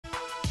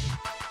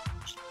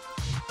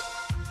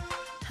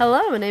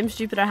Hello, my name's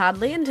Jupiter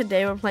Hadley, and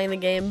today we're playing the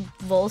game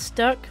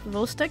Vostok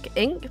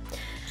Inc.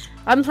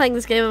 I'm playing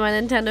this game on my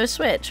Nintendo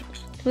Switch.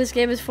 This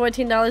game is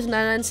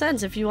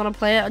 $14.99 if you want to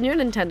play it on your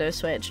Nintendo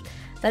Switch.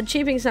 That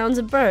cheeping sound's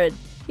a bird.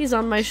 He's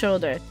on my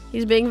shoulder.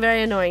 He's being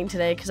very annoying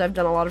today because I've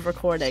done a lot of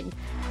recording.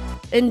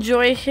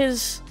 Enjoy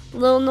his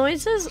little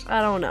noises?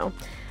 I don't know.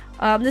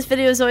 This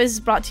video is always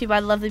brought to you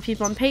by the lovely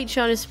people on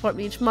Patreon who support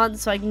me each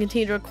month so I can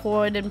continue to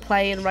record and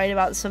play and write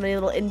about so many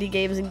little indie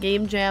games and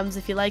game jams.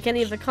 If you like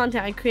any of the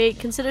content I create,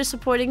 consider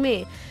supporting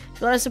me. If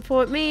you want to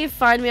support me,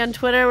 find me on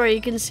Twitter where you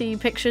can see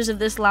pictures of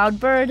this loud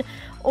bird,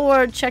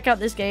 or check out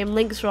this game.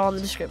 Links are all in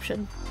the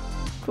description.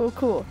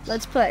 Cool.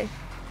 Let's play.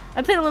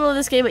 I played a little of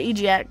this game at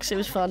EGX. It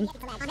was fun.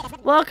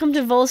 Welcome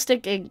to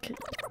Vostok Inc.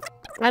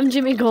 I'm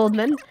Jimmy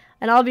Goldman,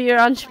 and I'll be your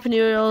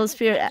entrepreneurial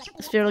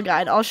spiritual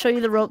guide. I'll show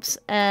you the ropes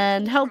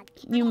and help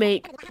you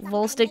make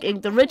Vostok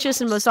Inc. the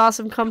richest and most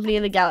awesome company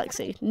in the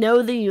galaxy.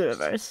 Know the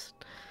universe.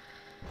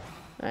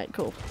 Alright,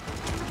 cool.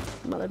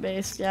 Mother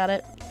base, got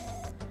it.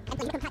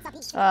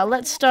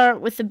 Let's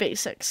start with the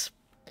basics.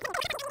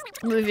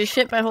 Move your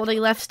ship by holding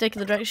left stick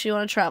in the direction you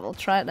want to travel.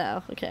 Try it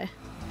now. Okay.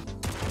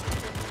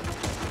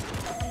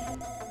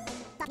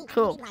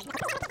 Cool.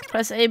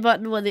 Press A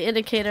button when the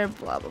indicator,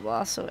 blah blah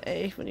blah, so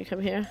A when you come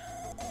here.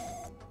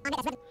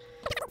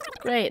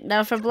 Great,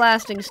 now for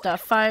blasting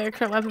stuff. Fire your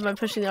current weapon by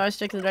pushing the R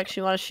stick in the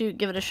direction you want to shoot.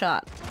 Give it a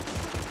shot.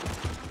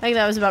 I think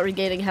that was about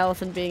regaining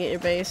health and being at your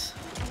base.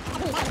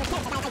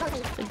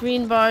 The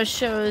green bar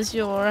shows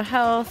your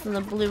health and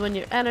the blue one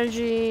your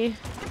energy.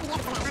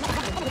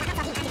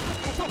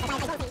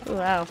 Ooh,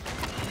 wow.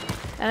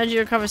 Energy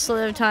recovers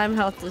slowly over time,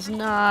 health does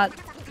not.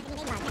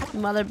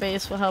 Mother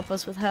base will help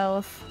us with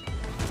health.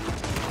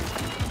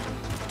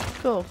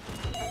 Cool.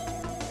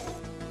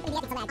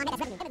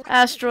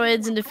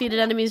 Asteroids and defeated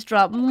enemies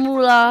drop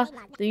moolah,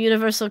 the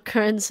universal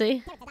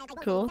currency.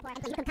 Cool.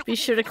 Be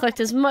sure to collect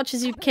as much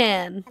as you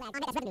can.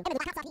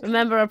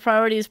 Remember, our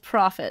priority is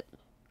profit.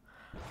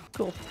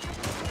 Cool.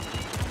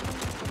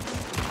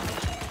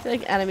 I feel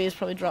like enemies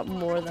probably drop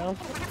more, though.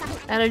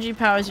 Energy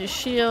powers your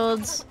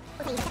shields.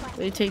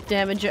 When you take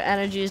damage, your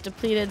energy is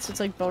depleted, so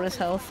it's like bonus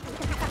health.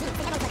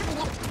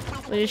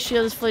 When your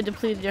shield is fully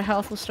depleted, your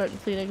health will start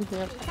depleting.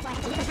 Yep.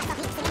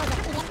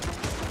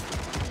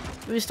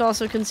 Boost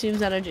also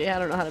consumes energy. I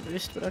don't know how to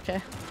boost, but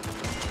okay.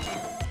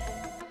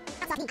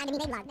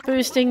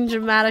 Boosting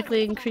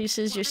dramatically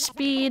increases your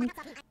speed,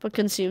 but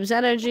consumes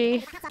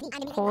energy.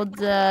 Hold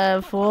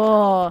the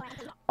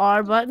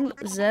R button,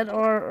 Z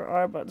or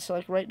R button, so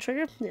like right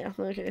trigger? Yeah,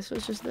 okay, so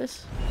it's just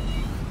this.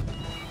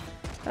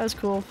 That was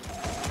cool.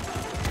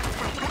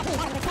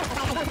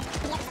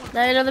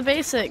 Now you know the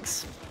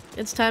basics.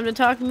 It's time to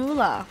talk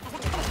moolah.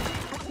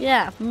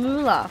 Yeah,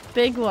 moolah.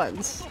 Big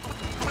ones.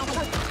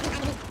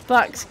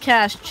 Bucks,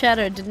 cash,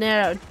 cheddar,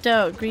 dinero,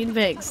 dough, green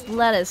pigs,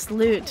 lettuce,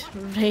 loot,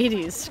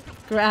 radies,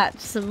 scratch,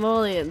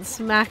 simoleons,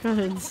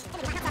 macaroons.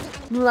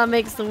 Moolah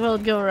makes the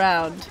world go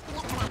round.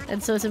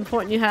 And so it's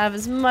important you have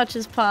as much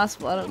as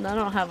possible. I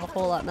don't have a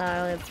whole lot now, I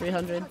only have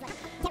 300.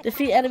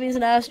 Defeat enemies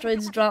and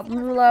asteroids, drop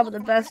moolah, but the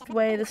best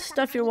way to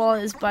stuff your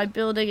wallet is by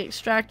building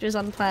extractors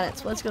on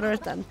planets. Well, let's go to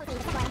Earth then.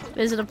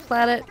 Visit a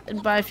planet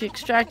and buy a few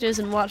extractors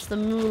and watch the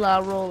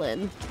moolah roll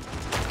in.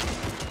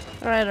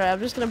 Alright, I'm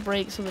just gonna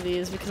break some of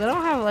these because I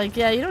don't have, like,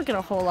 yeah, you don't get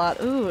a whole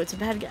lot. Ooh, it's a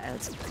bad guy.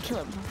 Let's kill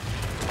him.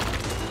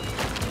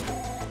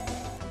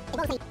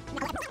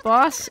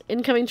 Boss,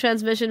 incoming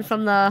transmission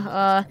from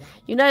the,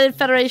 United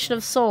Federation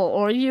of Soul,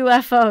 or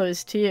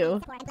UFOs, to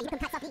you.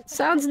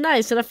 Sounds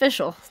nice and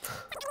official.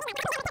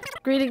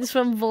 Greetings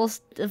from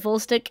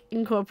Vostok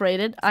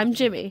Incorporated. I'm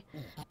Jimmy.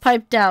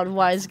 Pipe down,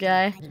 wise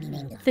guy.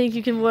 Think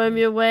you can worm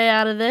your way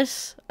out of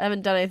this? I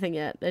haven't done anything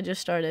yet. I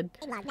just started.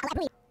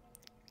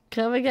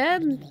 Come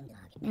again?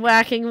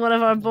 Whacking one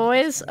of our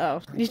boys?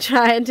 Oh, you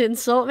trying to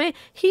insult me?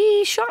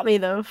 He shot me,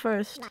 though,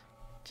 first.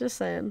 Just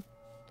saying.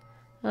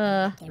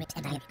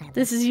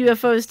 This is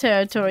UFO's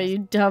territory, you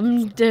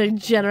dumb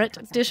degenerate.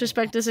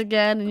 Disrespect us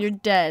again, and you're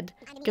dead.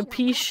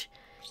 Capiche?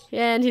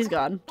 And he's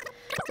gone.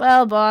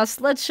 Well, boss,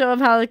 let's show him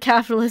how the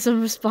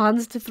capitalism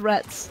responds to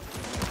threats.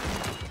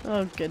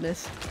 Oh,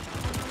 goodness.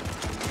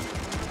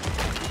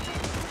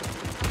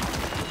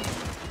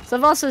 So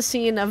I've also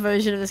seen a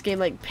version of this game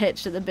like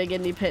pitched at the big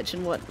indie pitch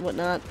and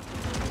whatnot.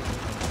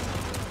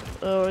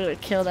 Oh, we're gonna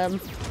kill them.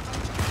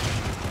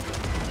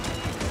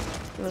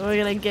 And we're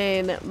gonna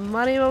gain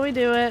money when we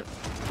do it.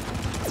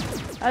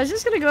 I was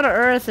just gonna go to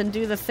Earth and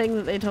do the thing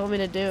that they told me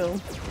to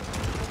do.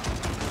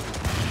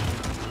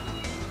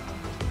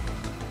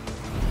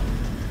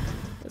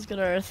 Let's go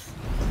to Earth.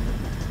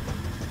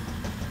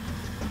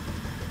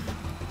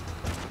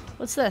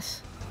 What's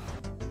this?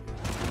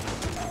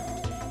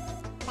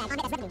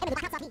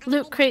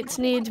 Loot crates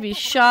need to be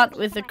shot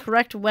with the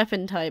correct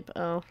weapon type.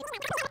 Oh.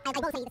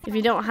 If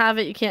you don't have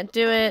it, you can't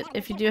do it.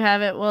 If you do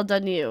have it, well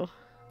done you.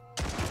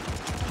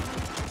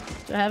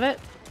 Do I have it?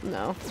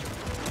 No.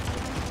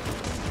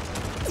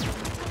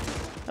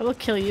 I will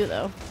kill you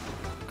though.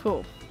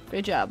 Cool.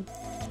 Great job.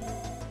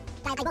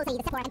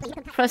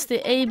 Press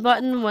the A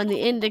button when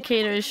the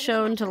indicator is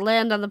shown to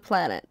land on the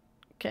planet.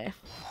 Okay.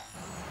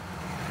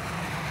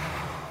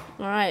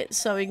 Alright,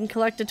 so we can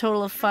collect a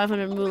total of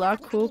 500 moolah.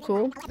 Cool,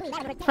 cool.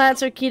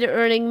 Plants are key to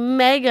earning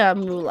mega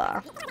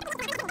moolah.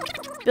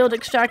 Build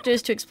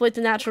extractors to exploit the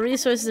natural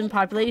resources and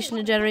population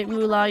to generate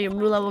moolah. Your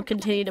moolah will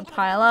continue to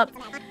pile up.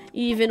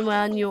 Even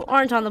when you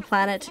aren't on the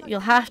planet,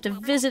 you'll have to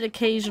visit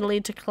occasionally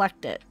to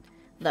collect it.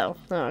 Though.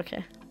 Oh,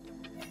 okay.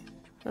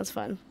 That's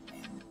fine.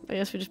 I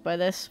guess we just buy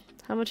this.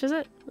 How much is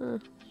it?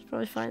 It's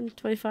probably fine.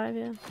 25,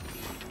 yeah.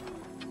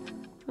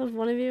 There's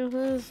one of you.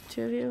 There's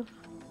two of you.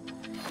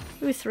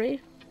 Maybe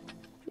three.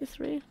 Maybe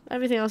three.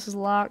 Everything else is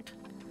locked.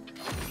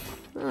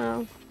 I don't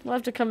know. We'll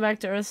have to come back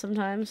to Earth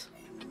sometimes.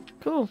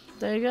 Cool.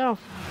 There you go.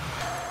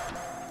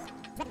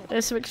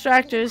 There's some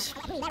extractors.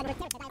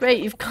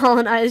 Great, you've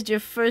colonized your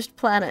first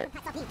planet.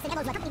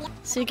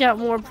 Seek out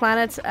more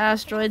planets,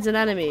 asteroids, and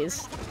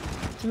enemies.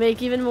 To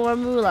make even more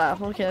moolah.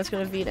 Okay, let's go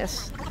to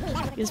Venus.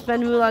 You can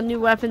spend moolah on new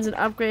weapons and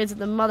upgrades at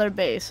the mother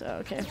base. Oh,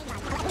 okay.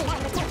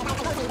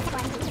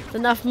 With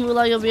enough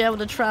moolah, you'll be able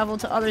to travel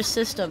to other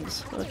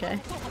systems. Okay.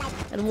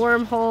 And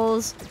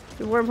wormholes.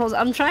 The wormholes.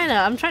 I'm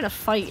trying to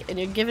fight, and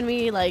you're giving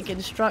me like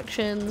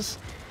instructions,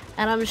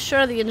 and I'm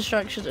sure the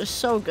instructions are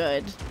so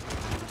good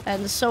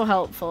and so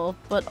helpful,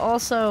 but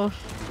also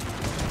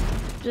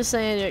just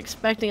saying you're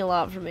expecting a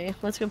lot from me.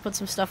 Let's go put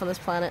some stuff on this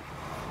planet.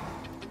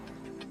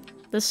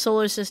 This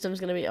solar system's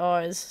gonna be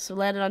ours. So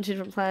landed on 2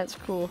 different planets,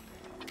 cool.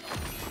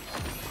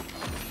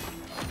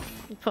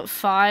 Put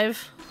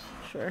 5.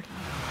 Sure.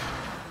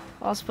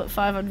 Also put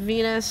 5 on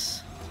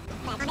Venus.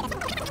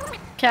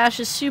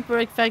 Cash is super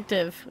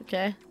effective,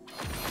 okay.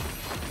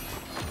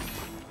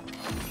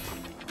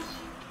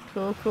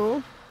 Cool,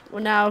 cool. We're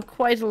now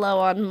quite low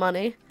on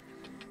money.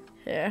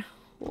 Here,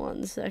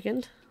 1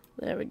 second.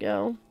 There we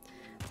go.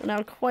 We're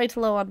now quite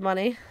low on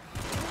money.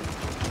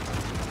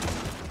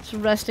 Just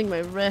resting my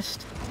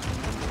wrist.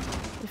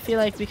 I feel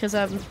like because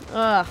I'm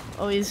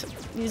always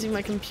using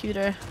my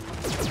computer,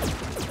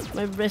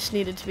 my wrist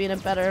needed to be in a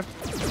better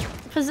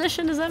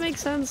position. Does that make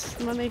sense?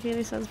 Am I making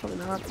any sense? Probably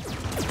not.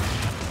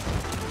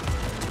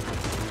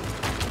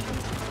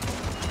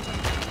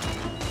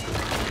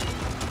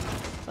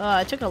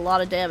 I took a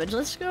lot of damage.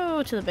 Let's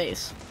go to the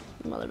base.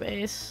 Mother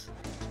base.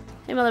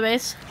 Hey, Mother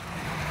base.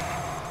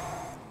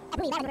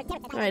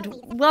 Alright,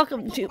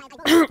 welcome to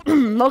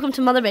welcome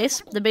to Mother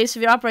Base, the base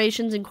of your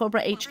operations in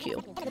corporate HQ.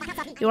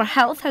 Your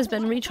health has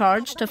been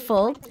recharged to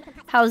full.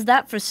 How's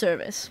that for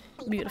service?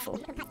 Beautiful.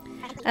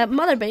 At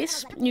Mother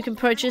Base, you can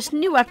purchase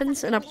new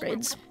weapons and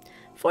upgrades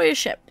for your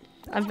ship,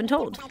 I've been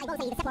told.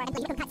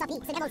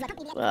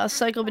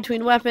 Cycle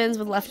between weapons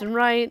with left and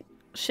right.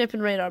 Ship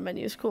and radar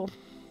menus, cool.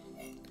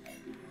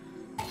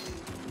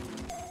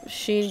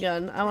 Machine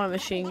gun. I want a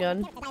machine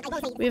gun.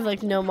 We have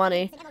like no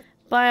money.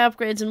 Buy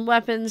upgrades and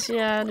weapons.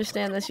 Yeah, I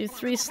understand this. You have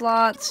 3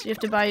 slots. You have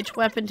to buy each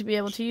weapon to be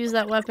able to use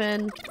that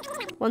weapon.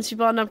 Once you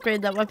bought an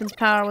upgrade, that weapon's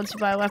power. Once you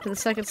buy a weapon, the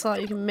second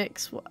slot, you can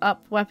mix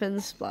up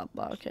weapons. Blah,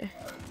 blah. Okay.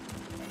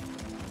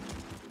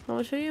 How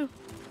much are you?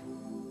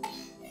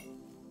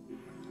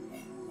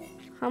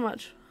 How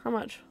much? How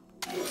much?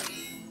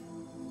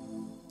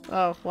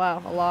 Oh,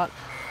 wow. A lot.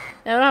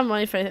 Yeah, I don't have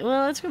money for anything.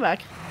 Well, let's go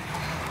back.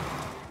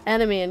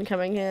 Enemy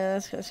incoming. Yeah,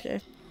 that's kind of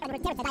scary.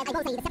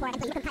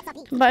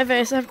 Buy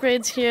various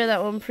upgrades here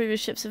that will improve your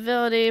ship's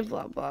ability,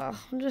 blah blah.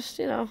 I'm just,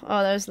 you know,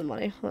 oh, there's the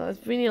money. Well,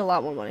 we need a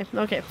lot more money.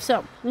 Okay,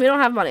 so, we don't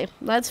have money.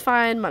 Let's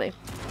find money.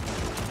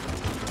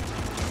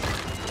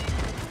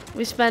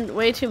 We spent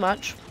way too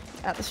much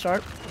at the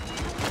start.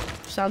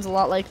 Sounds a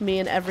lot like me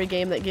in every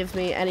game that gives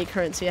me any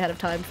currency ahead of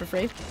time for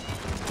free.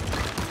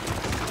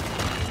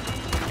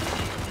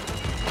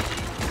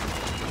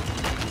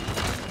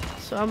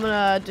 So I'm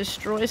gonna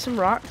destroy some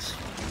rocks.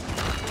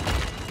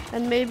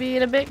 And maybe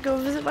in a bit go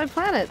visit my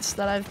planets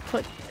that I've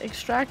put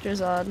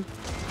extractors on.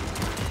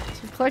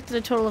 So I've collected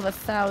a total of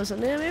 1,000.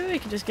 Yeah, maybe we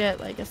could just get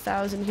like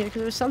 1,000 here,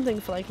 because there was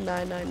something for like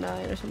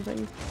 999 or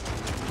something.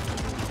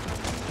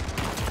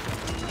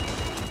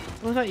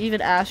 What about even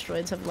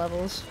asteroids have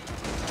levels?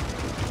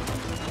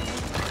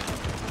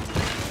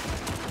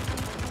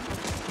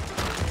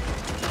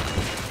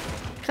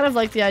 Kind of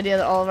like the idea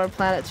that all of our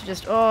planets are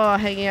just, oh,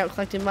 hanging out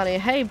collecting money.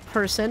 Hey,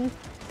 person.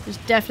 Who's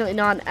definitely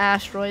not an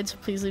asteroid, so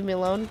please leave me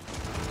alone.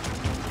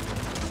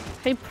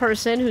 Hey,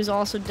 person, who's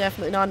also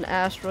definitely not an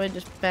asteroid,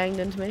 just banged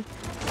into me.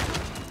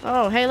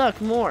 Oh, hey, look,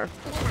 more.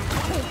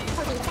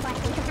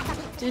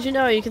 Did you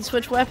know you can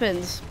switch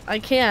weapons? I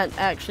can't,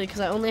 actually, because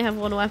I only have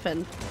 1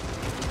 weapon.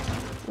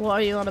 What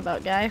are you on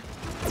about, guy?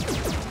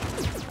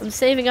 I'm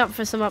saving up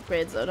for some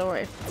upgrades, though, don't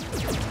worry.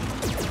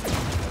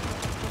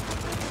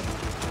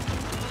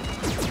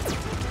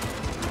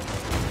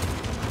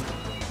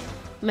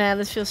 Man,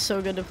 this feels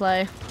so good to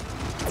play.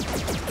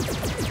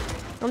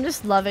 I'm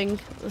just loving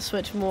the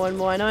Switch more and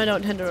more. I know I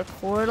don't tend to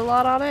record a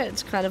lot on it.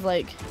 It's kind of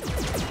like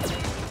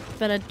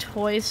been a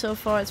toy so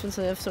far. It's been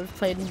something I've sort of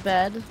played in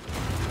bed.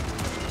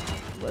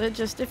 But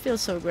it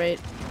feels so great.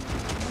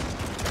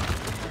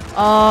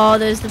 Oh,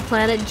 there's the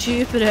planet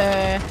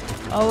Jupiter.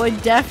 Oh, we're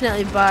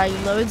definitely buying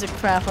loads of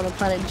crap on the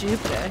planet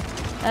Jupiter.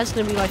 That's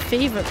gonna be my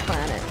favorite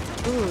planet.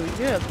 Ooh,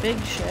 you're a big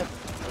ship.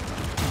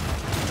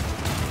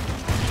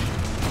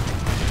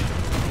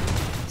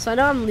 So I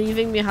know I'm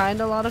leaving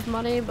behind a lot of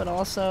money, but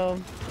also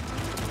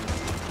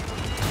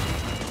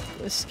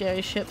there's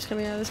scary ships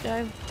coming out of this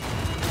guy.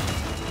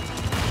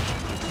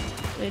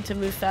 I need to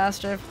move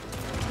faster.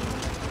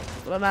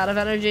 But I'm out of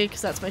energy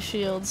because that's my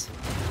shields.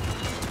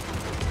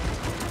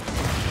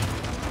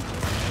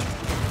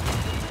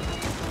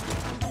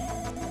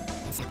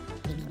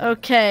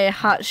 Okay,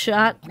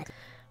 hotshot.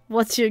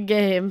 What's your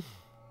game?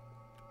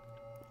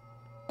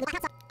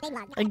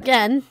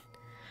 Again,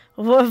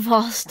 War of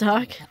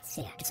Vostok.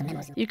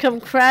 You come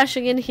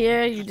crashing in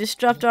here, you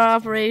disrupt our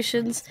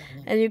operations,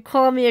 and you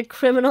call me a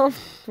criminal?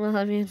 Well,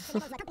 I mean,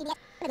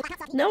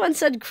 no one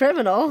said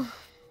criminal.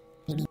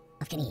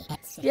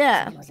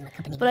 Yeah,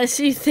 but I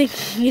see you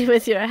thinking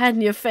with your head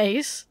in your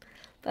face.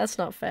 That's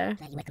not fair.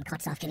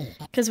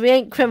 Because we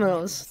ain't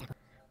criminals.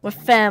 We're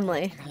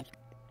family.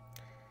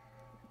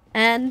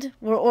 And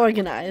we're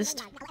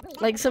organized.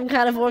 Like some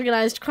kind of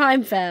organized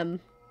crime fam.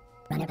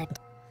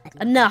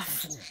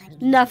 Enough.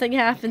 Nothing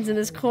happens in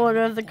this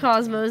corner of the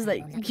cosmos that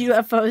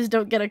UFOs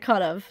don't get a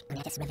cut of.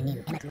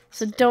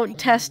 So don't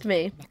test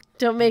me.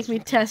 Don't make me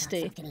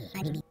testy.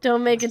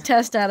 Don't make a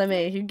test out of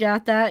me. You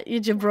got that, you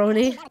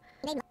jabroni?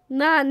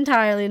 Not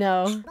entirely,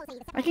 no.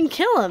 I can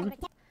kill him.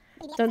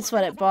 Don't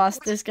sweat it, boss.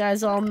 This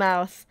guy's all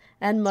mouth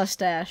and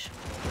mustache.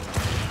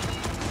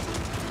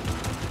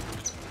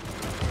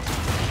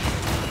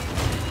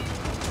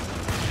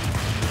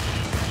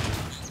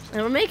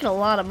 And we're making a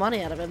lot of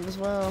money out of him as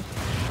well.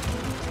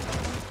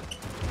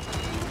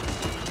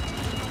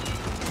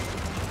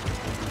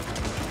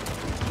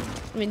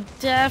 I mean,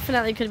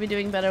 definitely could be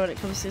doing better when it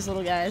comes to these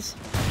little guys.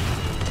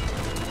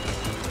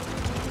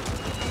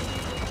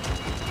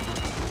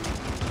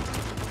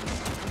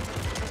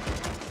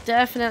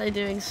 Definitely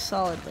doing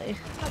solidly.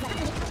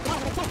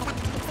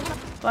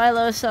 Buy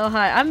low, sell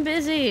high. I'm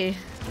busy!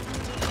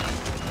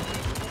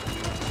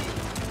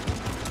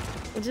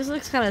 It just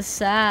looks kind of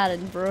sad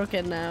and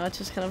broken now. It's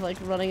just kind of like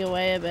running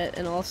away a bit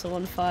and also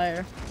on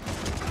fire.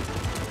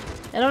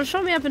 And don't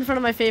show me up in front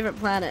of my favorite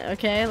planet,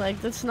 okay?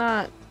 Like, that's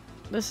not...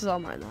 This is all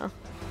mine now.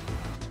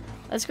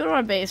 Let's go to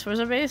our base. Where's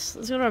our base?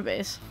 Let's go to our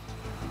base.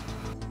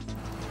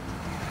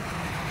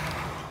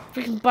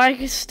 Freaking buy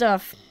good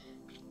stuff.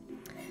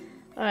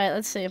 Alright,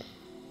 let's see.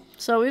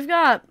 So we've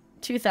got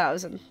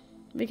 2,000.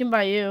 We can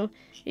buy you.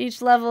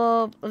 Each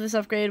level of this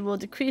upgrade will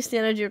decrease the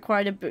energy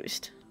required to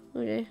boost.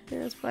 Okay, yeah,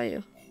 let's buy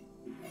you.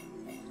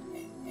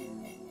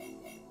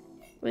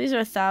 Well, these are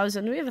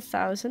 1,000. We have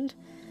 1,000.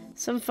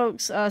 Some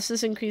folks, so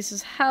this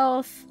increases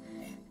health,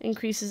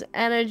 increases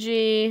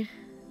energy.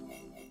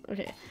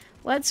 Okay,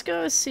 let's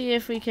go see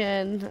if we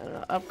can, I don't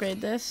know,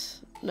 upgrade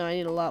this. No, I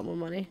need a lot more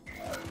money.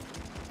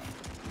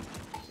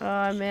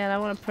 Oh man, I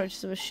want to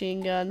purchase a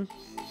machine gun.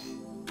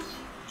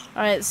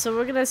 Alright, so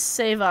we're gonna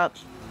save up.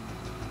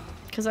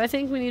 Because I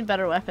think we need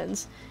better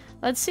weapons.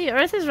 Let's see,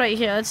 Earth is right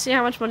here. Let's see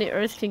how much money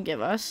Earth can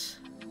give us.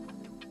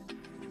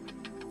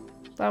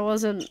 That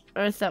wasn't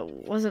Earth, that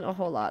wasn't a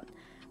whole lot.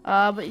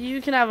 But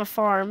you can have a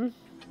farm.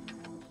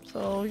 So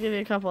we'll give you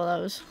a couple of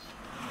those.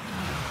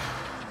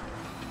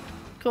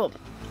 Cool.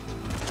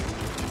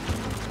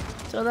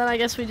 So then I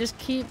guess we just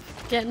keep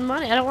getting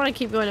money. I don't want to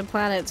keep going to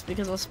planets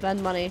because we'll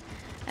spend money.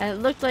 And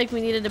it looked like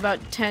we needed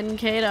about 10k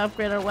to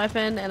upgrade our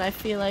weapon, and I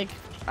feel like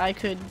I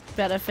could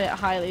benefit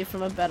highly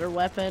from a better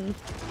weapon.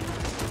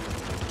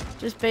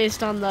 Just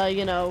based on the,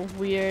 you know,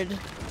 weird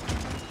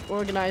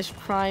organized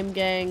crime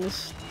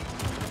gangs.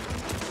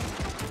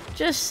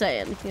 Just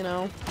saying, you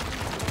know.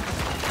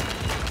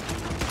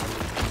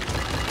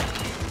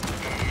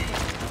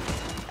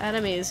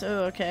 Enemies,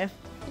 oh, okay.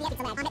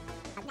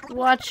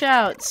 Watch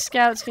out!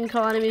 Scouts can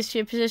call enemies to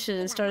your position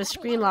and start a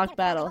screen lock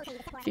battle.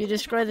 If you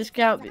destroy the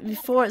scout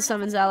before it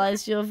summons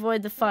allies, you'll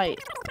avoid the fight.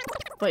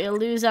 But you'll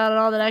lose out on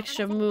all that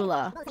extra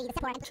moolah.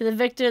 To the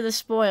victor, the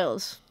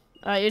spoils.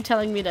 Alright, you're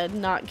telling me to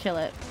not kill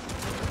it.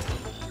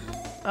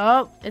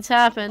 Oh, it's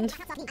happened.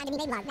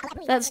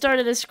 That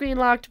started a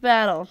screen-locked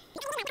battle.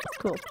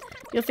 Cool.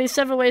 You'll face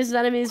several waves of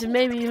enemies and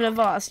maybe even a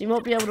boss. You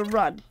won't be able to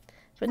run.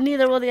 But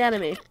neither will the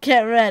enemy.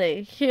 Get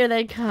ready. Here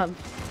they come.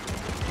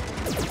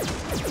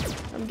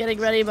 I'm getting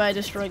ready by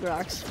destroying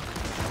rocks.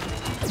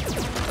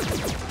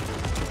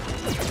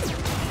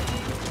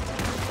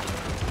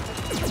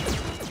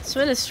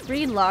 So in a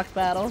screen lock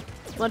battle,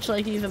 much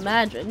like you've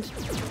imagined,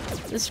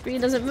 the screen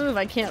doesn't move.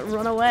 I can't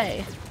run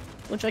away.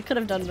 Which I could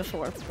have done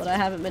before, but I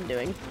haven't been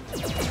doing.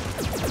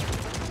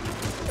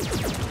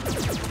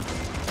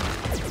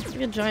 There's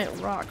like a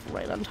giant rock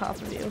right on top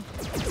of you.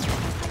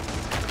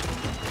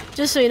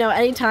 Just so you know,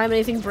 anytime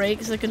anything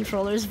breaks, the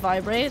controllers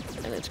vibrate,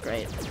 and it's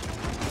great.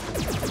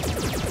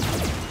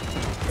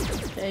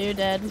 Okay, you're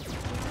dead.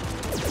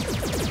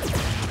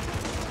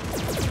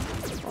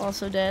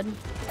 Also dead.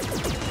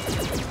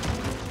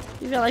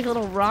 You've got like a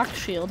little rock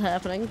shield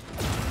happening.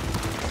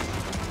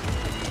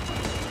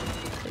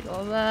 Take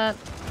all that.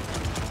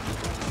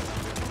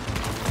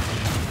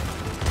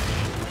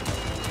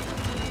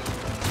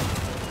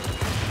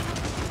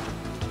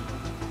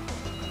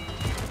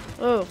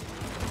 Oh.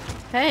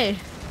 Hey.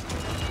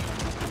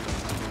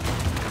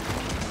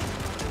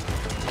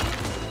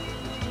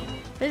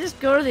 They just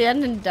go to the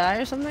end and die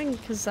or something?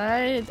 Because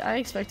I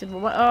expected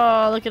more.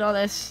 Oh, look at all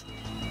this.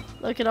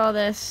 Look at all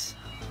this.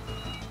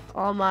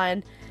 All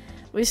mine.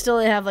 We still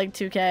only have like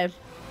 2K.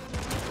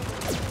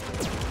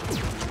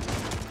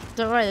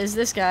 Don't worry, there's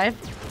this guy.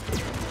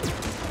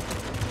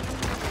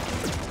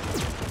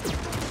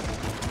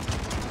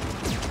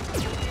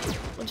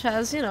 Which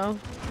has, you know,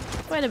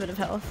 quite a bit of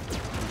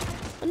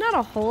health. But not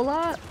a whole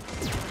lot.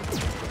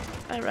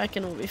 I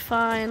reckon we'll be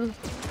fine.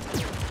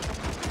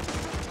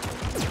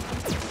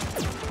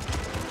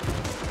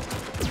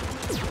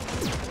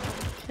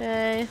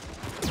 Okay.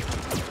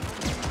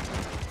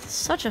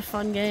 Such a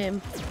fun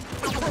game.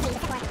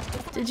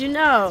 Did you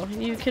know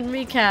you can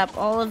recap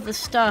all of the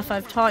stuff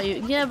I've taught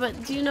you? Yeah,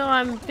 but do you know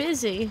I'm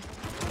busy?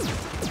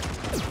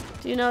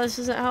 Do you know this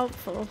isn't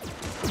helpful?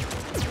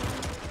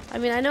 I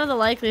mean, I know the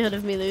likelihood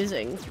of me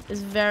losing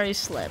is very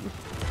slim.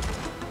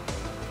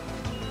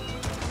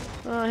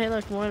 Oh, hey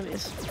look, more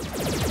enemies.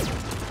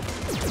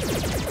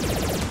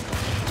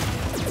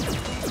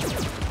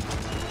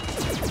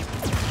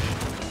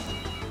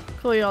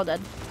 Cool, you're all dead.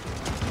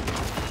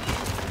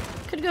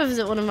 Could go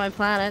visit one of my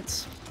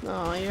planets.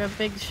 Oh, you're a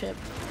big ship.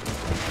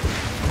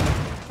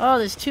 Oh,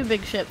 there's 2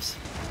 big ships.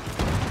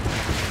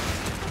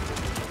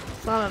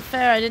 It's not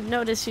fair, I didn't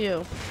notice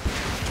you.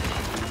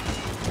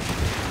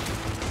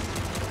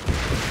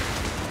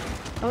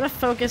 I'm gonna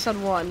focus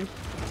on one.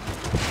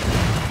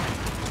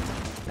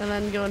 And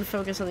then go and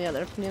focus on the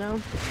other, you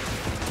know?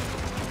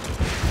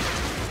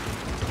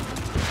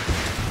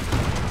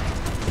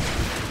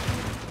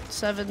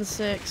 Seven,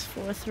 6,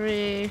 4,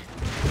 3. Get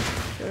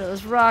rid of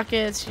those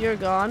rockets. You're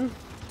gone.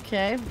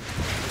 Okay.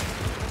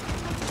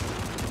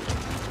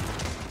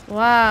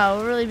 Wow,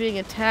 we're really being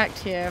attacked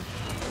here.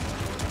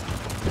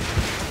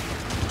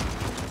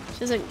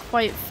 Which isn't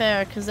quite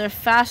fair because they're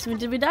fast.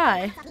 Did we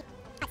die?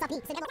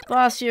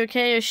 Boss, you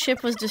okay? Your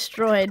ship was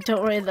destroyed.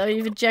 Don't worry though,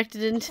 you've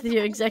ejected into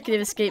your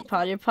executive escape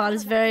pod. Your pod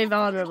is very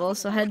vulnerable,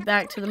 so head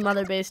back to the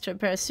mother base to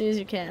repair as soon as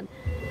you can.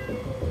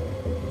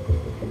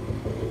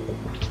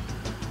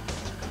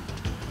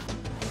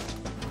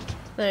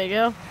 There you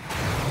go.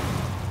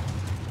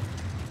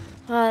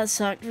 Oh, that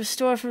sucked.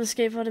 Restore from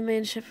escape pod to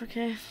main ship,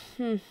 okay.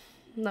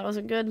 That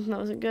wasn't good. That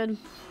wasn't good.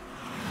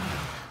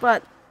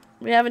 But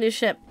we have a new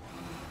ship.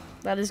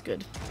 That is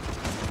good.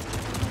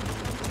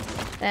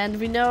 And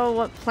we know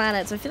what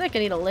planets. I feel like I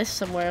need a list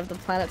somewhere of the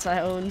planets I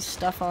own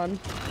stuff on.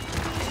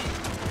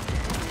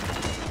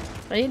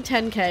 I need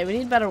 10K. We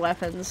need better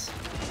weapons.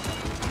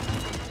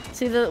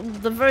 See, the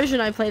version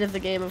I played of the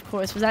game, of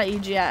course, was at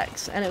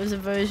EGX, and it was a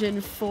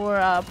version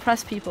for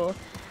press people,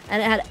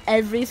 and it had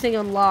everything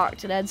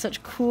unlocked. It had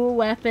such cool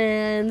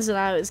weapons, and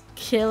I was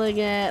killing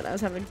it. I was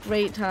having a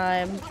great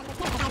time.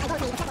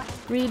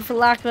 Greed, for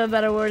lack of a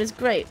better word, is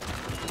great.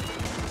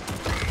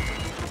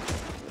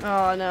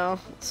 Oh no.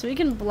 So we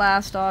can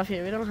blast off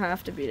here. We don't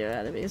have to beat our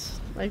enemies.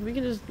 Like, we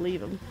can just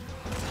leave them.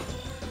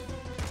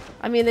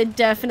 I mean, they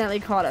definitely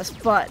caught us,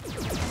 but...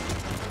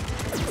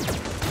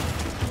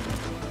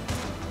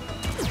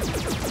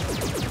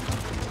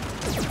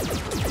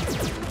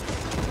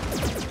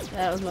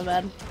 that was my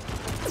bad.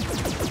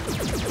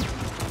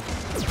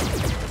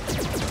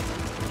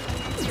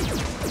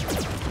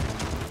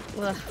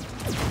 Ugh.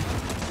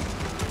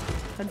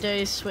 How dare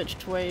you switch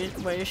to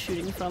where you're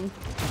shooting from.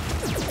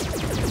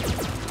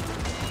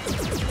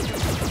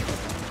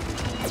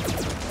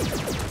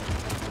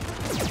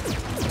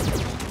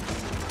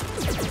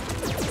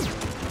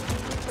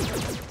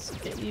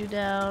 You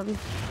down.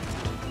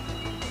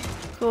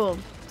 Cool.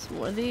 Some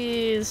more of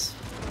these.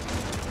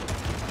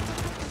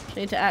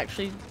 I need to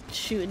actually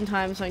shoot in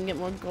time so I can get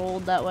more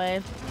gold that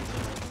way.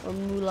 Or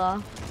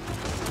moolah.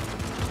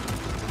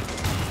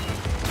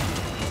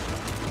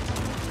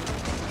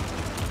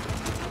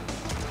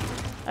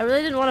 I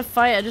really didn't want to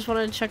fight, I just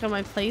wanted to check on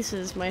my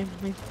places, my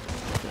I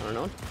don't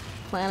know,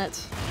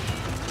 planets.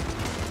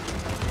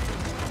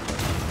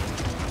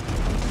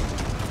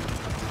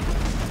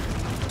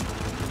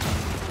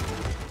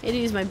 I need to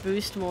use my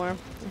boost more,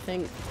 I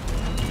think.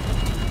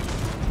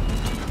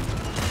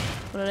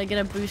 Why did I get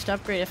a boost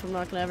upgrade if I'm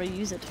not gonna ever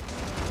use it?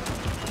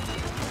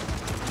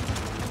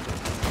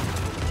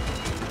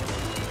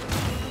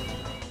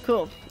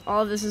 Cool.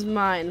 All of this is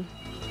mine.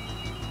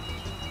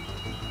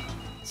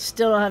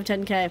 Still don't have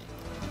 10K.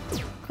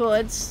 Cool,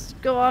 let's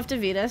go off to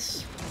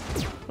Venus.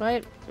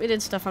 Right? We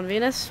did stuff on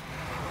Venus.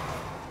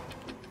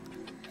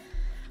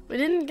 We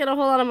didn't get a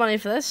whole lot of money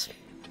for this.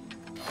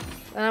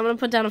 And I'm gonna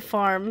put down a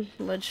farm,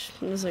 which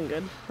isn't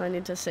good. I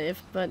need to save,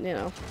 but you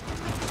know.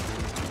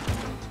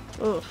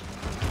 Ooh.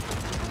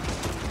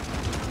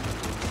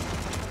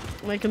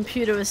 My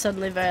computer was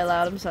suddenly very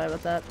loud, I'm sorry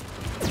about that.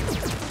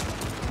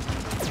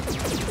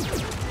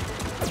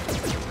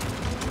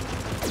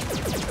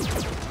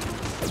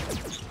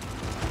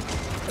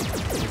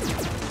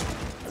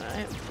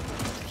 Alright.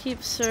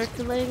 Keep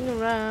circling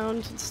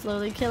around and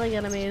slowly killing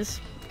enemies,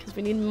 because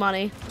we need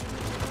money.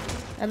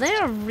 And they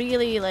are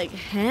really, like,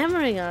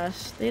 hammering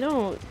us. They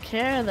don't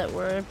care that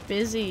we're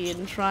busy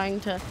and trying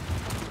to,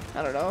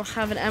 I don't know,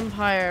 have an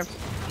empire.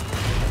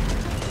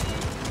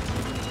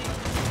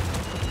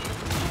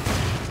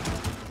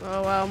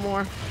 Oh wow,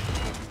 more.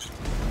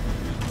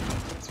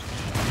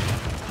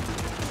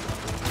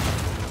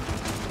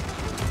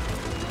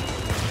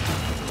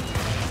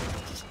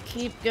 Just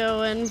keep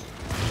going.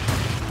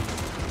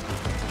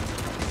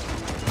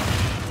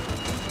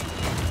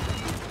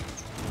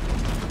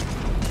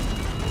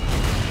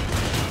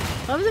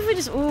 What happens if we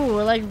just, ooh,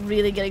 we're like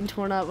really getting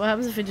torn up. What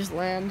happens if we just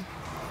land?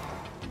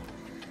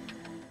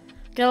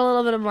 Get a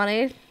little bit of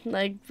money,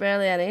 like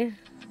barely any.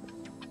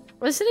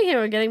 We're sitting here,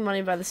 we're getting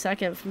money by the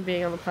second from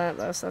being on the planet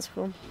though, so that's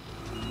cool.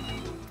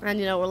 And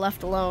you know, we're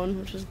left alone,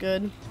 which is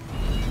good.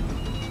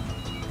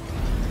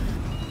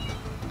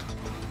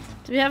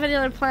 Do we have any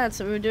other planets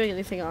that we were doing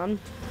anything on?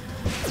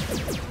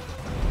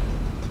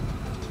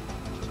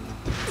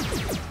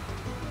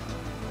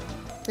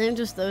 I think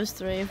just those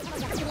three.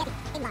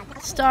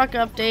 Stock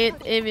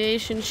update,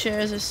 aviation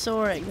shares are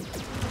soaring.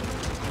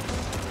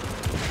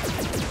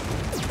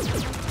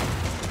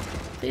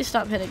 Please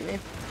stop hitting me.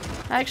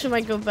 I actually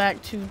might go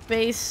back to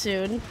base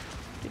soon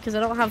because I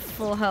don't have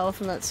full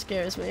health and that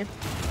scares me.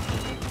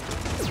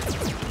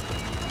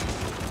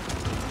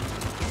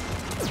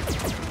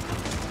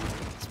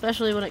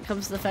 Especially when it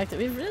comes to the fact that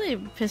we've really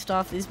pissed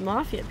off these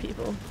mafia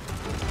people.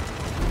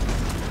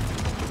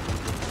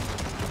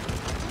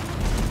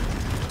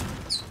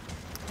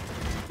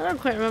 I don't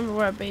quite remember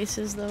where our base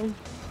is though.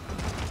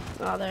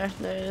 Oh, there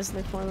it is in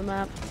the corner of the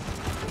map.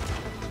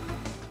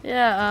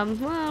 Yeah,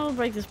 well, we'll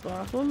break this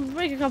block. We'll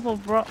break a couple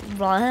of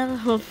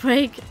we'll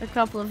break a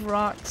couple of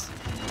rocks.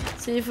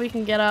 See if we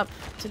can get up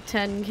to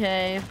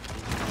 10k.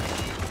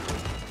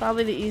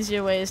 Probably the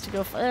easier way is to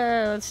go.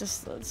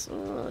 Let's.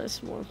 Oh,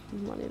 there's more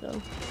money though.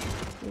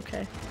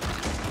 Okay.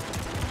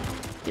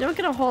 You don't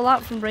get a whole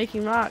lot from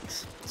breaking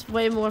rocks. It's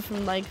way more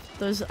from like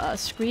those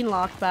screen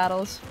lock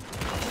battles.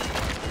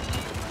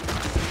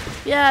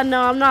 Yeah,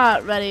 no, I'm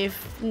not ready.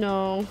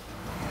 No.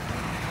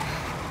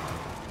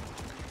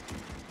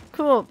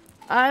 Cool.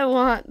 I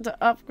want to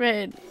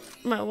upgrade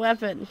my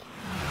weapon.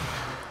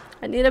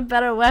 I need a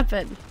better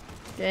weapon.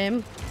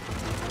 Game.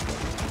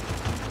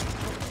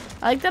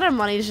 I like that our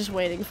money is just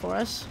waiting for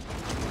us.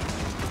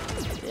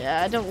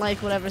 Yeah, I don't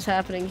like whatever's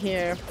happening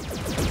here.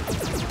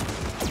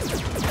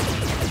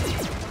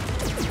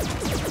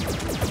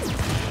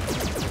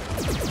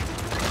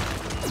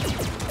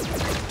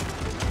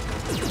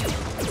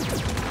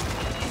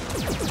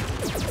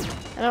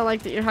 I don't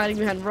like that you're hiding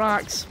behind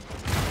rocks.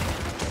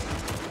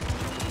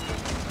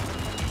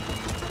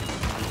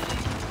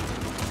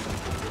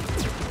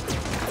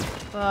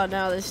 Oh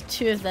no, there's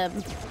two of them.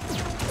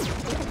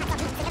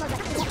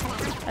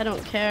 I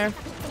don't care.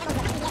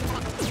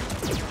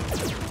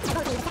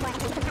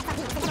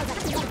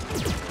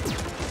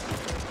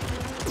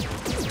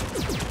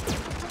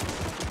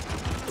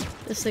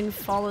 This thing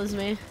follows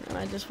me, and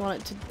I just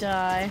want it to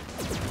die.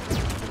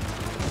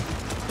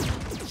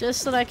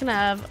 Just so that I can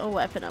have a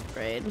weapon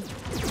upgrade.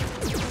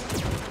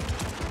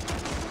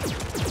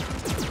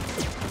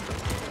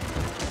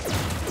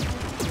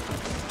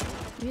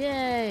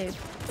 Yay!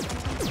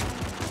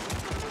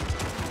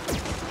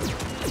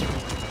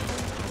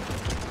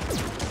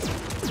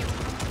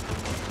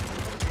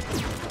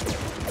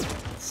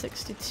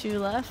 $62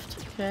 left.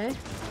 Okay.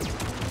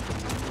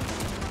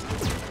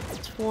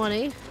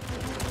 20.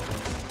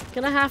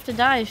 Gonna have to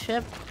die,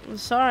 ship. I'm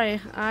sorry.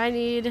 I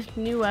need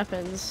new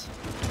weapons.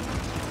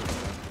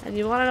 And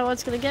you wanna know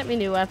what's gonna get me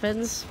new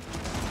weapons?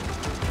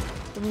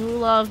 The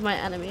moolah of my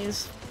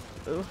enemies.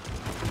 Ooh.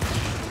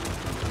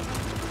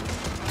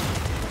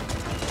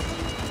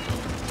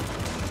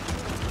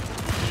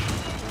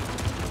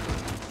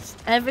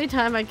 Every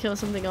time I kill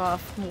something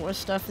off, more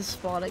stuff is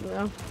spawning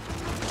though.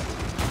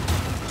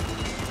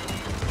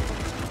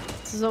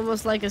 This is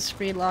almost like a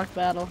screen lock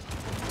battle.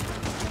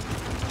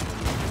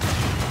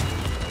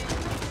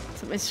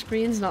 So my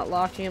screen's not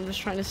locking, I'm just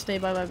trying to stay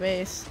by my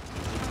base.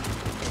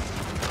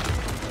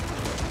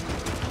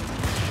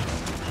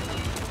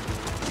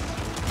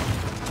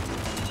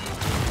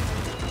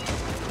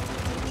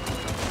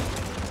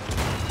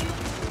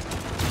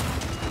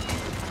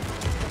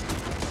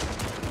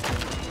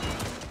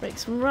 Break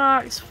some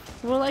rocks.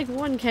 We're like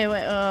 1k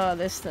away. Oh,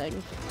 this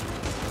thing.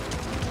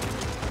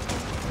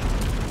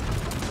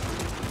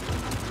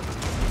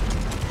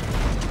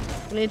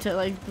 I need to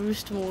like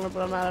boost more,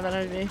 but I'm out of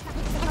energy.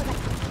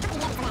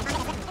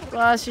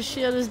 Ross, your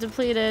shield is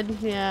depleted.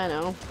 Yeah, I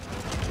know.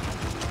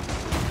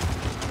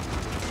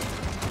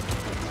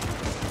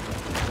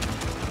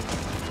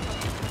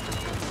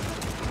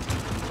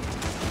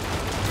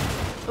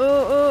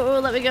 Oh,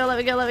 let me go, let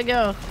me go, let me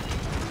go.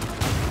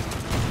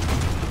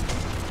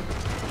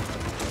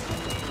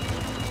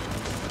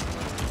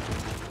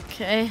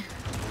 Okay.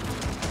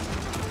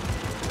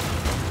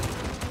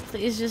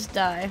 Please just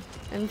die.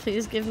 And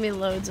please give me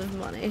loads of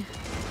money.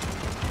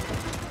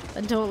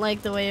 I don't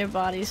like the way your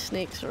body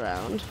snakes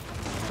around.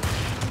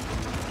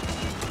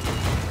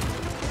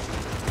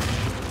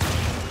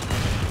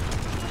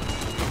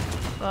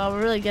 Well,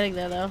 we're really getting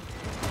there though.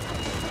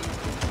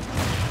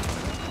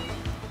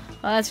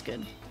 Well, that's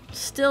good.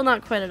 Still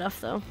not quite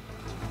enough though.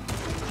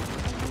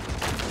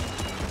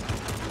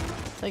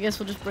 So I guess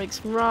we'll just break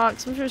some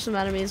rocks. I'm sure some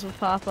enemies will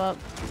pop up.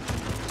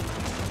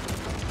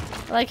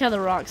 I like how the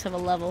rocks have a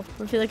level.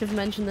 I feel like I've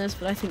mentioned this,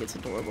 but I think it's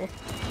adorable.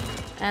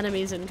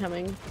 Enemies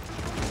incoming.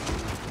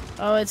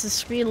 Oh, it's a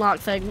screen lock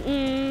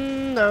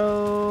thing.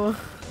 No.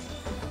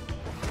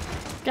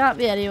 Got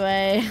me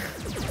anyway.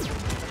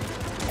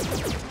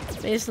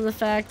 Based on the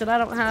fact that I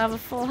don't have a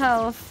full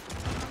health.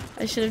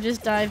 I should have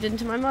just dived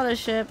into my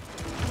mothership.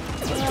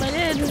 But I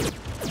didn't.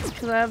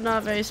 Because I am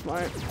not very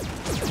smart.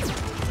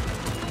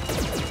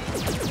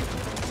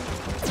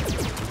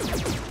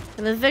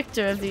 And the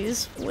victor of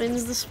these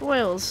wins the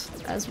spoils,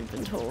 as we've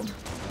been told.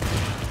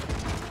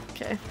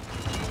 Okay.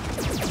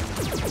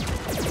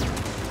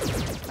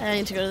 I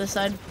need to go to this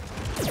side.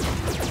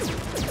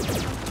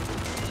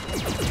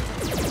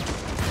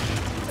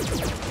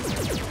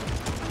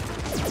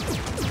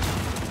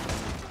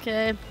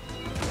 Okay.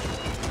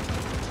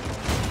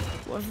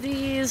 More of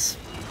these.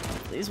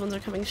 These ones are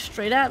coming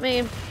straight at me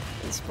and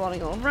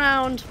spawning all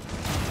around.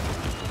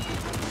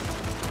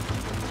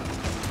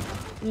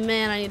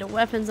 Man, I need a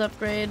weapons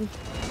upgrade.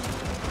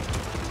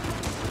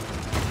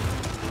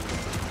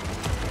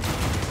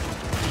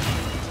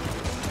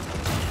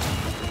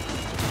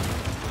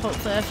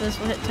 Hopefully after this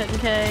we'll hit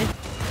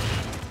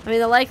 10k. I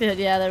mean, the likelihood,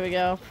 yeah, there we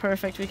go.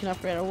 Perfect, we can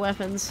upgrade our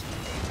weapons.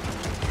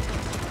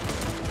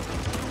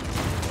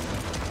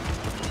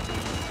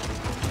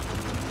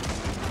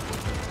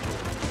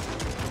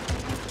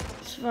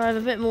 Survive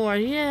a bit more.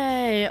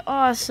 Yay!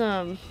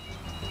 Awesome!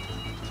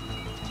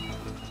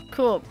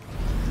 Cool.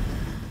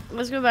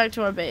 Let's go back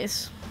to our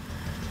base.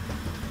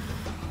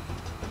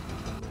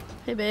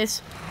 Hey,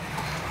 base.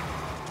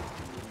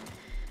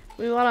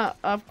 We want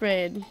to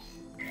upgrade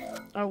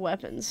our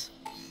weapons.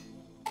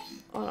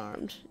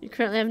 Unarmed. You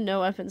currently have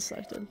no weapons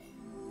selected.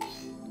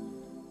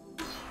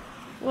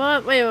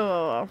 What? Wait,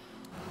 whoa.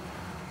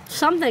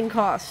 Something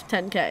costs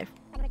 10k.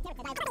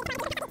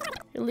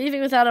 You're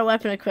leaving without a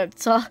weapon equipped.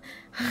 It's all,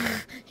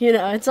 you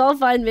know, it's all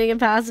fine being a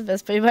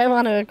pacifist, but you might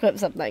want to equip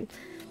something.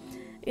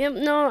 Yep,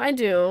 no, I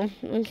do.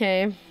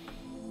 Okay.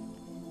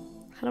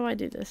 How do I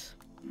do this?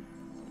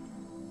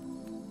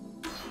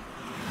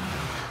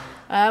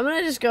 I'm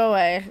gonna just go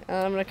away, and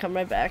I'm gonna come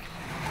right back.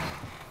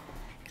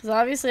 Because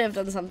obviously I've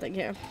done something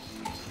here.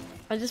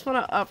 I just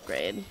want to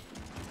upgrade.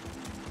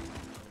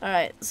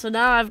 Alright, so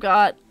now I've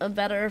got a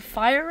better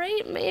fire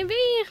rate, maybe?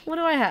 What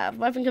do I have?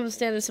 Weapon comes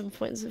standard 7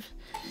 points.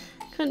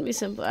 Couldn't be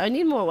simpler. I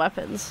need more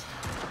weapons.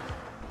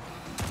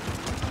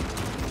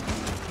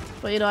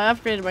 But you know, I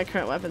upgraded my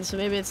current weapon, so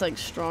maybe it's like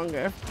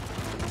stronger.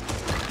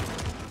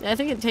 Yeah, I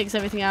think it takes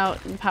everything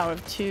out in power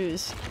of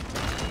 2s.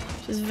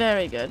 Which is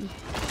very good.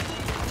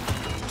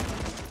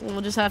 And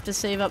we'll just have to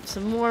save up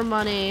some more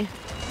money.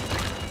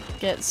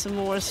 Get some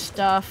more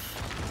stuff.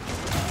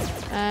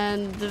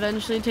 And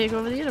eventually take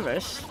over the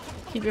universe.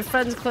 Keep your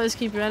friends close,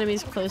 keep your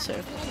enemies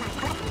closer.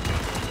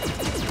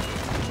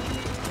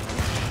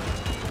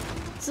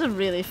 This is a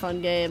really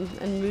fun game,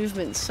 and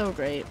movement's so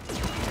great.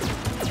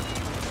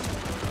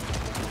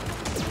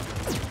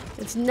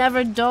 It's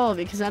never dull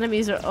because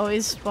enemies are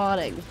always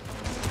spawning.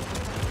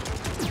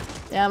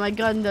 Yeah, my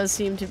gun does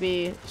seem to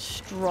be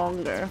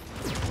stronger.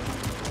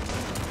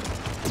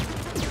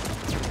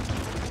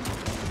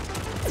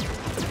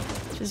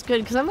 Which is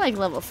good because I'm like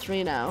level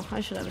 3 now.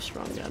 I should have a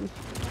strong gun.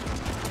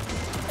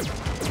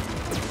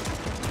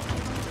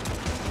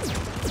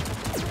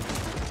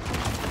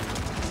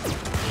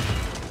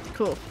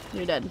 Cool,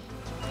 you're dead.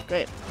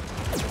 Great.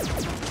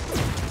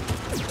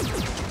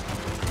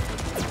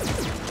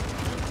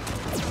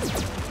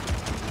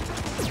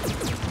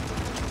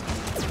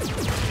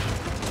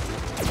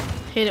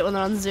 Hate it when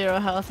they're on 0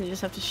 health and you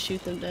just have to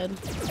shoot them dead.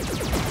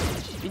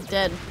 Should be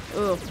dead.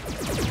 Ooh.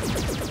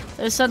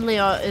 There suddenly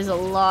is a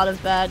lot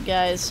of bad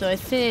guys, so I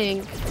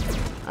think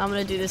I'm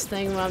gonna do this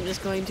thing where I'm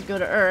just going to go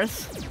to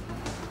Earth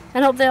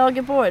and hope they all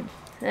get bored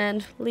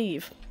and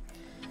leave.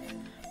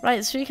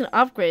 Right, so you can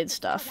upgrade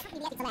stuff.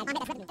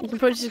 You can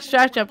purchase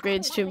extractor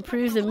upgrades to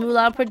improve the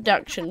moolah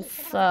production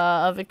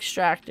of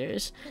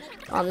extractors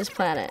on this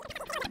planet.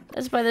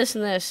 Let's buy this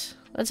and this.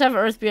 Let's have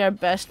Earth be our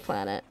best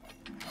planet.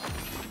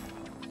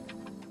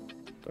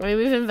 I mean,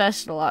 we've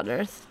invested a lot in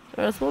Earth.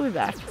 Earth, we'll be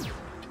back.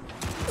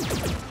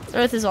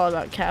 Earth is all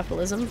about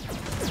capitalism.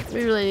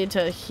 We really need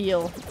to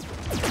heal.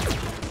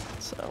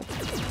 So.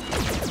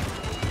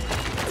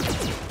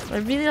 I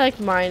really like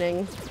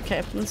mining.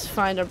 Okay, let's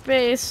find our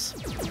base.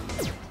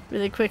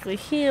 Really quickly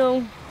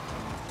heal.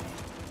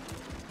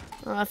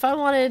 If I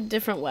wanted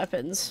different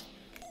weapons,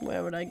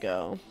 where would I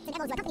go?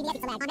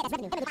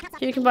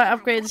 Here you can buy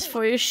upgrades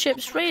for your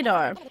ship's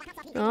radar.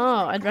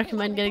 Oh, I'd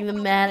recommend getting the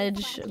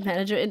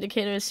manager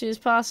indicator as soon as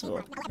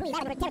possible.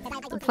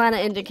 The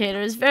planet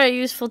indicator is very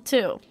useful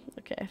too.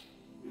 Okay.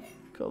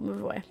 Cool,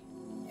 move away.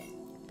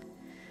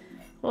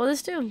 What will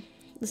this do?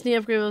 This new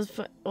upgrade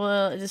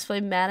will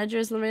display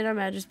managers on the radar.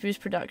 Managers boost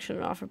production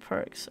and offer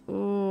perks.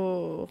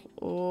 Ooh.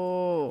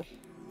 Ooh.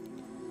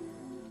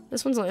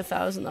 This one's only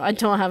 1,000 though. I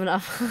don't have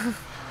enough.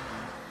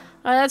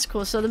 Alright, that's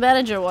cool. So the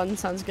manager one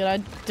sounds good. I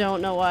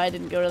don't know why I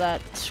didn't go to that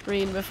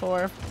screen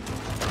before.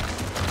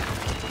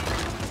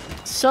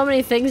 So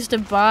many things to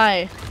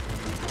buy.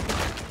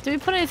 Did we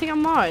put anything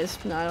on Mars?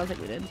 No, I don't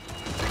think we did.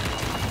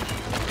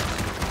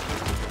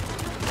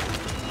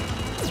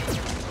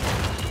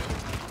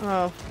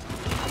 Oh.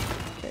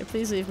 Okay,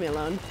 please leave me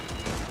alone.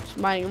 Just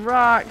mining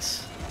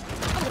rocks.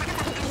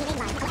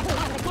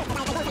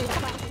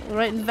 The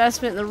right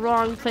investment in the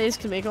wrong place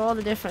can make all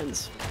the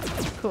difference.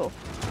 Cool.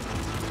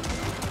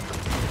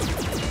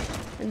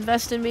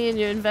 Invest in me and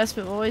your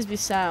investment will always be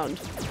sound.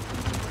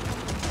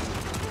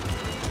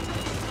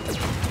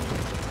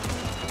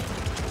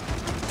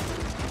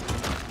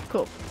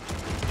 Cool.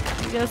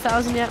 Did we get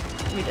 1,000 yet?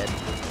 We did.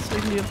 So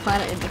we can do a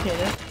planet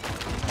indicator.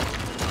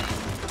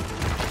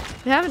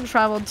 We haven't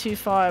traveled too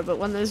far, but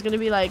when there's going to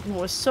be like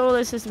more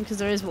solar systems, because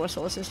there is more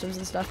solar systems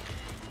and stuff,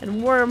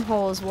 and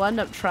wormholes, we'll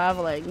end up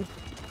traveling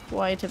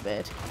quite a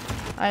bit.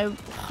 I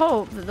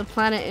hope that the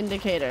planet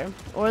indicator,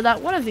 or that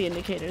one of the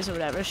indicators or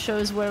whatever,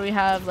 shows where we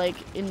have like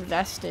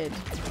invested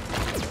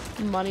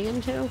money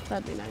into.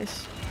 That'd be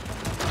nice.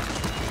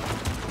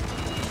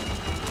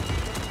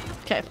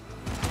 Okay.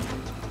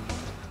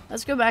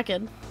 Let's go back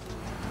in.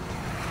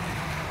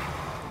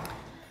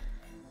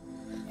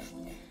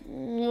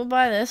 We'll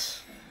buy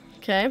this.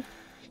 Okay.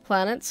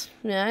 Planets.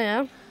 Yeah,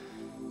 yeah.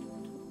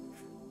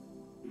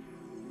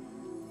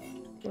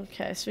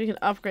 Okay, so we can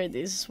upgrade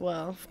these as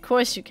well. Of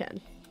course you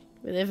can.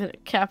 We live in a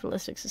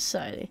capitalistic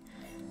society.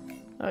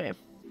 Okay.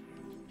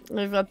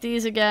 We've got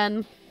these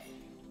again.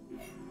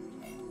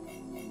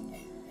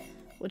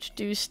 Which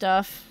do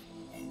stuff.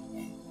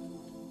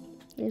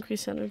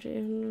 Increase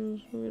energy.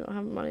 We don't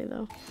have money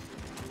though.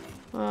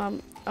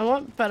 I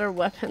want better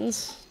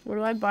weapons. Where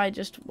do I buy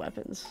just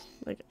weapons?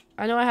 Like,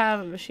 I know I have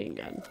a machine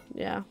gun.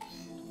 Yeah.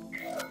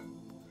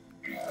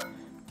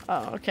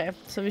 Oh, okay.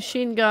 So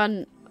machine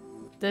gun,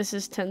 this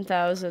is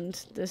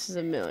 10,000. This is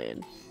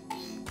 1,000,000.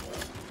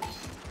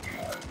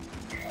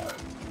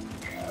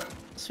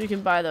 So we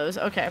can buy those.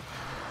 Okay.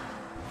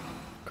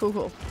 Cool,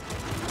 cool.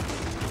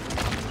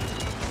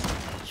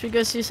 Should we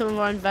go see some of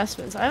our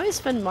investments? I always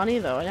spend money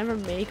though. I never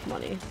make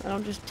money. I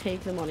don't just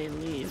take the money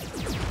and leave.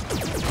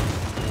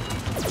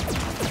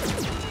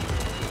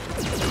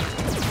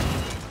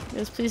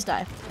 Yes, please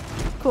die.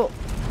 Cool.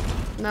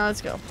 Now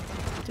let's go.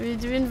 Do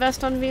we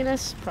invest on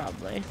Venus?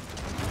 Probably.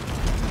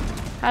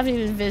 Haven't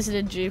even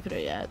visited Jupiter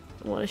yet.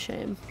 What a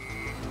shame.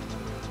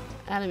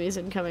 Enemies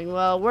incoming.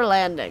 Well, we're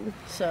landing,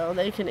 so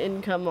they can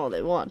income all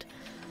they want.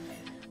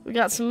 We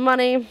got some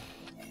money.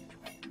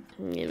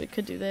 Yeah, we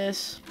could do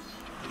this.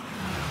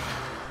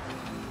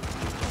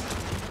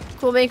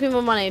 Cool, make me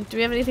more money. Do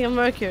we have anything on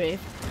Mercury?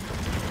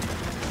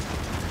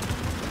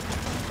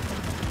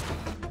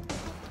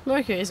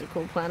 Mercury is a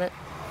cool planet.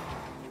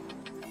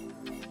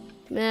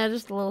 Yeah,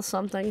 just a little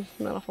something.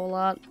 Not a whole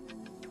lot.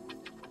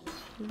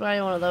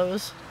 Buy one of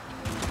those.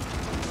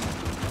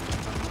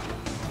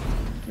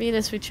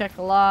 Venus we check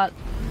a lot.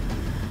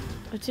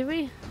 Oh, do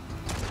we?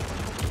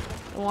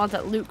 I want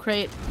that loot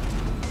crate.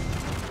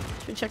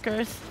 Should we check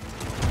Earth?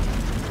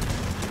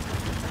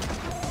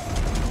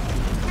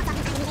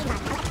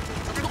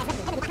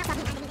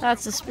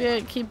 That's the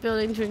spirit. Keep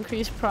building to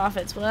increase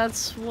profits. Well,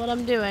 that's what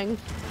I'm doing.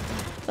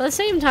 But at the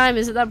same time,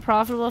 is it that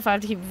profitable if I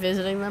have to keep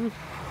visiting them?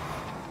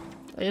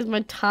 Like, is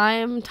my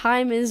time?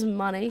 Time is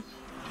money.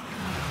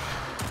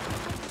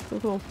 Cool,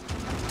 cool.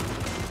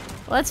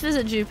 Well, let's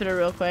visit Jupiter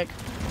real quick.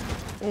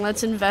 And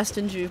let's invest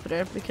in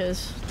Jupiter,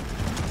 because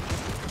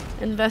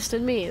invest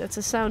in me. That's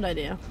a sound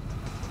idea.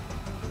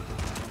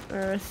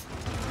 Earth.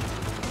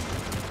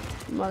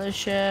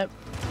 Mothership.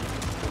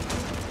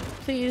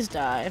 Please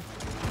die.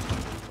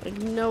 Like,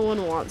 no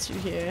one wants you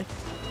here.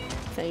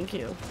 Thank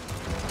you.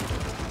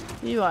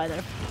 You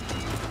either.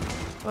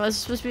 Well, it's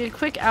supposed to be a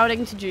quick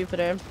outing to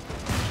Jupiter.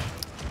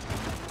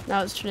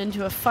 Now it's turned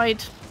into a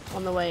fight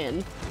on the way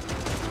in.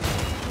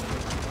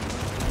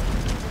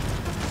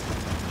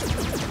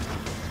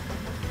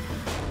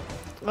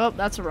 Oh,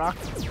 that's a rock.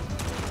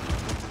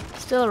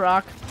 Still a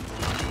rock.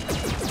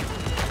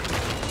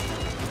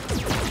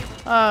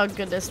 Oh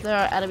goodness, there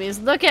are enemies.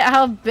 Look at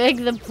how big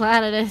the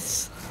planet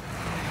is.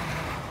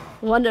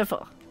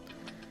 Wonderful.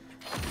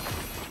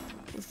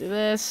 Let's do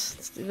this.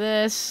 Let's do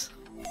this.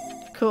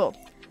 Cool.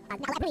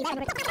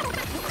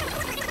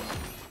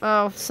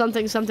 Oh,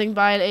 something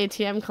by an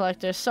ATM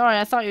collector. Sorry,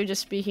 I thought you were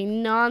just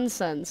speaking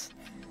nonsense.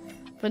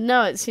 But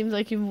no, it seems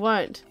like you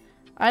weren't.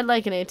 I'd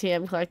like an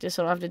ATM collector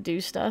so I don't have to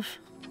do stuff.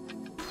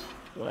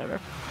 Whatever.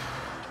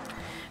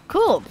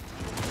 Cool.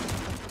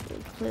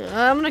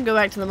 I'm gonna go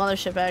back to the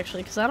mothership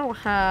actually, because I don't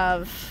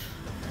have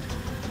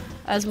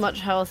as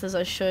much health as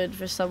I should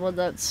for someone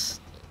that's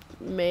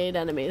made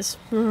enemies.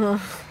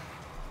 Cool.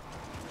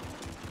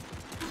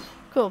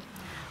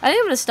 I think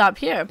I'm gonna stop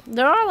here.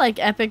 There are like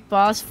epic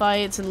boss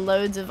fights and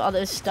loads of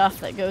other stuff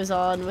that goes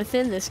on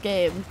within this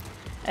game.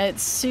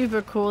 It's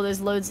super cool. There's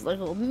loads of like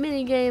little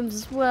mini games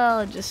as well,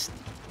 and just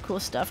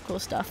cool stuff, cool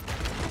stuff.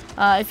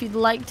 If you'd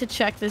like to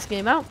check this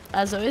game out,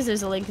 as always,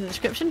 there's a link in the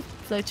description.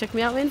 If you'd like to check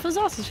me out, my info's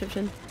also in the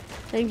description.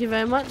 Thank you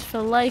very much for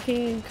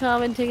liking,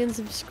 commenting, and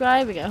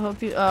subscribing. I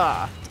hope you...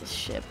 Ah, this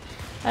ship.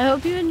 I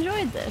hope you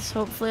enjoyed this.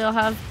 Hopefully I'll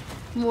have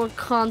more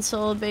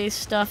console-based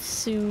stuff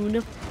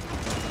soon.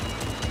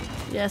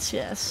 Yes,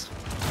 yes.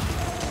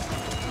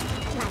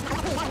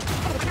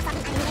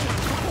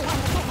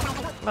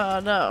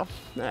 Oh no.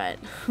 Alright.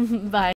 Bye.